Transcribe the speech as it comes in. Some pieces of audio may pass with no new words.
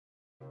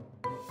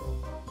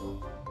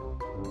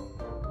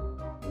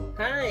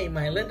Hi,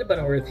 my Linda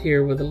Butterworth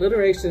here with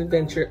Alliteration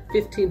Adventure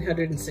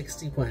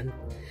 1561.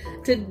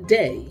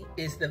 Today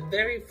is the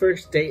very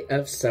first day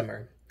of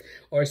summer,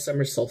 or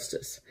summer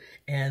solstice,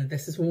 and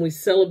this is when we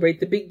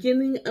celebrate the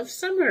beginning of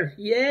summer.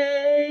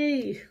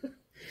 Yay!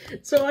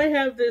 So I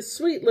have this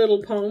sweet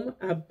little poem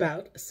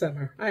about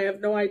summer. I have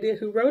no idea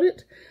who wrote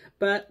it,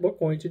 but we're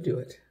going to do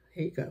it.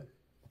 Here you go.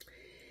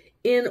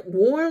 In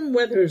warm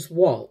weather's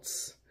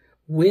waltz,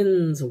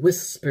 winds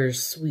whisper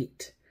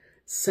sweet,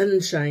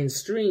 sunshine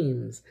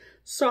streams,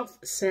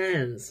 soft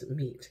sands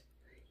meet,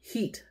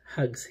 heat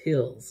hugs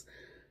hills,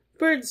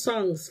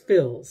 birdsong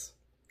fills,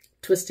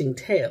 twisting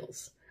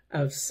tales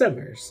of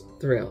summer's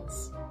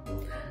thrills.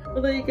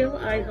 Well, there you go.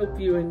 I hope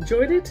you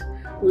enjoyed it.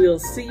 We'll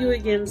see you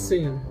again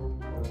soon.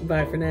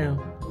 Bye for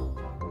now.